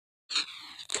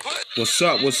What's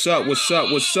up? What's up? What's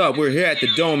up? What's up? We're here at the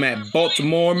Dome at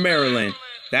Baltimore, Maryland.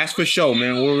 That's for sure,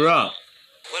 man. We're up.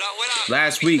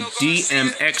 Last week,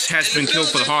 DMX has been killed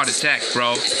for the heart attack,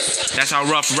 bro. That's how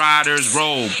Rough Riders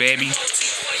roll, baby.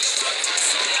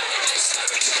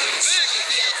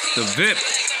 The VIP.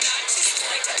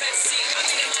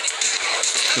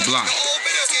 The block.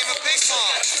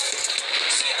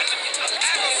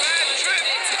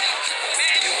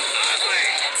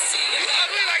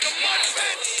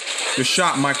 Good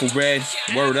shot, Michael Red.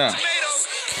 Word up.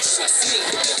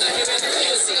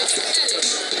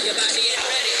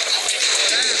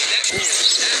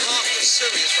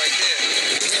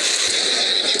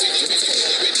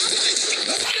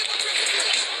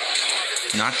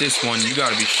 Not this one. You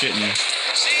gotta be shitting me.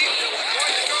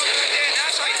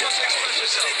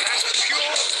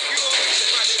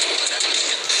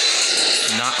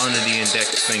 Not under the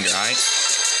index finger, alright?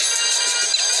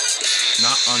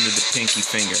 Not under the pinky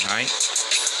finger, alright?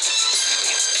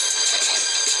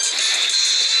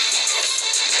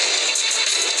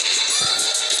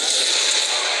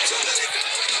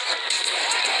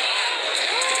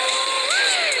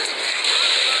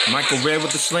 Michael Red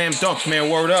with the slam dunk, man.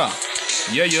 Word up.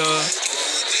 Yeah, yeah.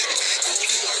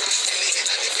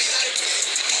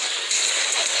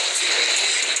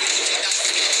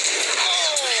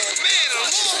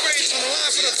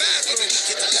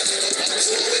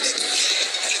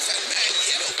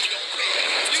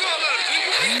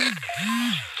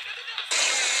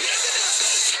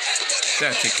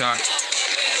 That TikTok.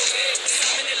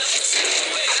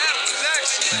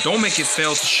 Don't make it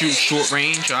fail to shoot short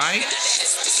range, alright?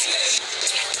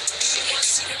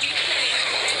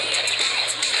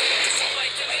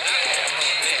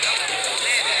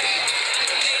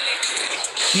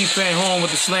 Keep Van Horn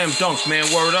with the slam dunk, man.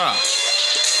 Word up.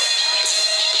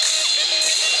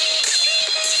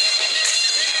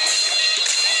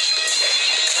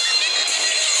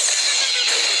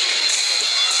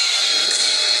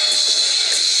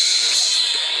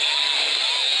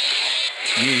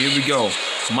 Yeah, here we go.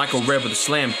 Michael Red with the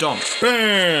slam dunk.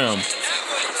 Bam!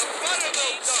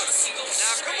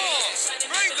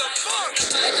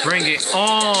 Bring it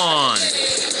on!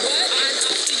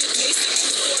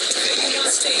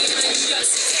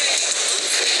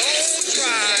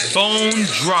 Bone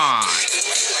dry.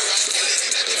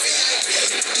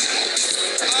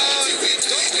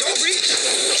 Don't reach.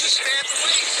 Just stay at the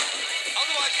waist.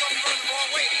 Otherwise, you're going to be running the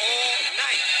wrong way all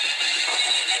night.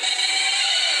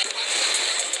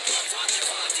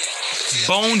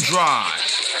 Bone dry.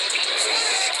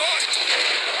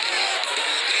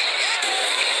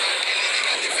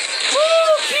 Woo!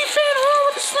 Keep Van Horn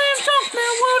with the slam dunk,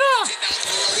 man. Word up.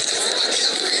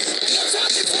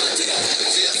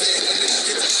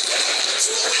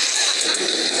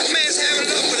 Man's having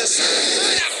it up with us.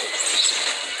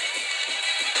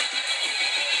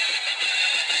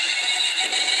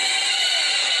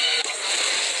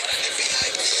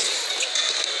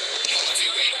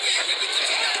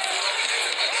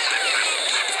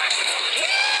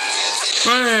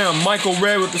 Bam! Michael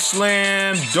Red with the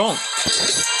slam dunk.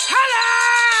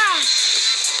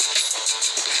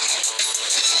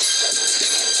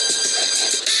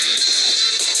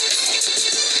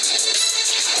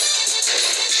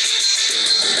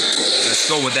 Let's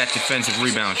go with that defensive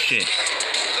rebound shit.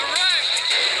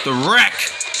 The wreck.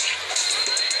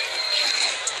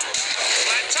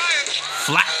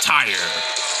 Flat tire.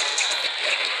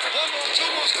 One move, two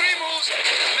moves, three moves. As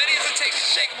many as it takes to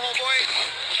shake them, homeboy.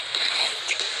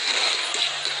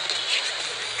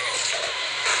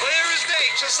 Clear as day,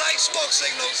 just like smoke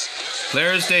signals.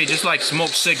 Clear as day, just like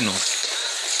smoke signals.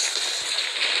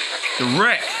 The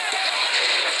wreck.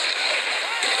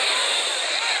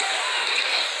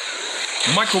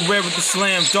 Michael Red with the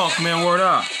slam dunk, man. Word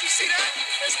up. You see that?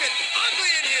 It's getting ugly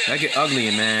in here. That get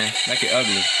ugly, man. That get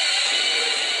ugly.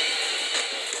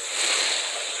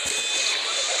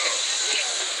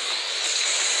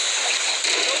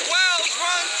 The wells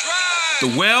run dry. The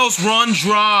wells run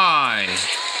dry.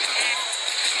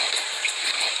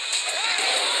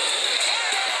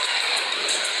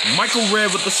 Michael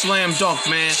Red with the slam dunk,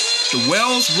 man. The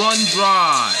wells run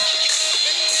dry.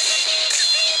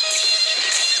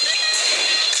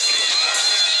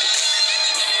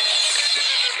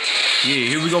 Yeah,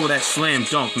 here we go with that slam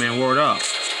dunk, man. Word up.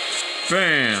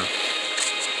 Bam.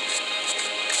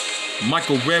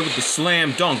 Michael Red with the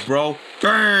slam dunk, bro.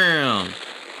 Bam.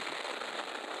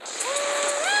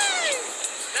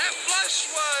 That flush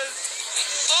was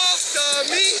off the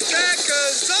meat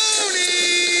Macazzoni.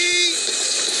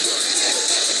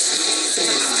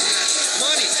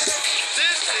 Money.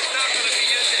 This is not going to be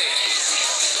your day.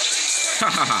 Ha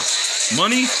ha ha.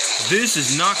 Money, this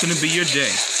is not going to be your day.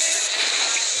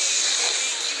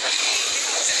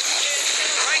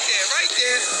 Right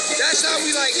there. That's how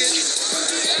we like it.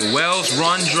 The wells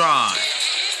run dry.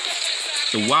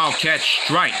 The Wildcats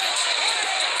strike.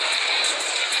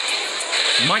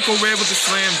 Michael Red with the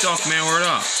slam dunk, man. Word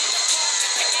up.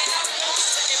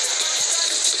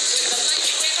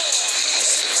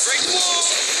 Break the wall.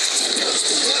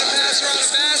 You want to pass around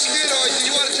the basket or do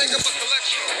you want to take up a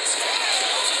collection?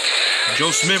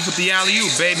 Joe Smith with the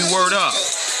alley-oop, baby. Word up.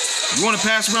 You want to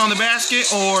pass around the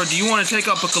basket or do you want to take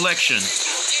up a collection?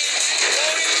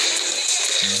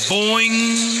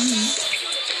 Boing.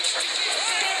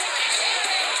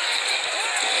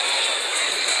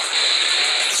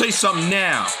 Say something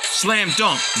now. Slam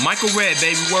dunk. Michael Red,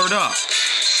 baby. Word up.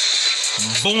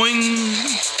 Boing.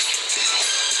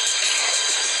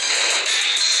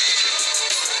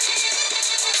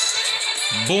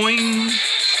 Boing.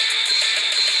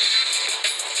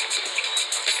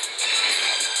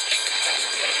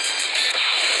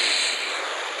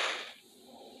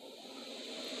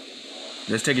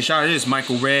 Let's take a shot at this,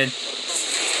 Michael Red.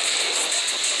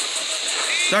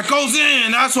 That goes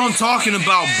in. That's what I'm talking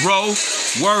about, bro.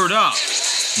 Word up.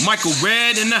 Michael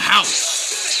Red in the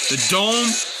house. The dome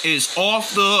is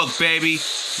off the hook, baby.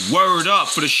 Word up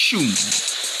for the shoe.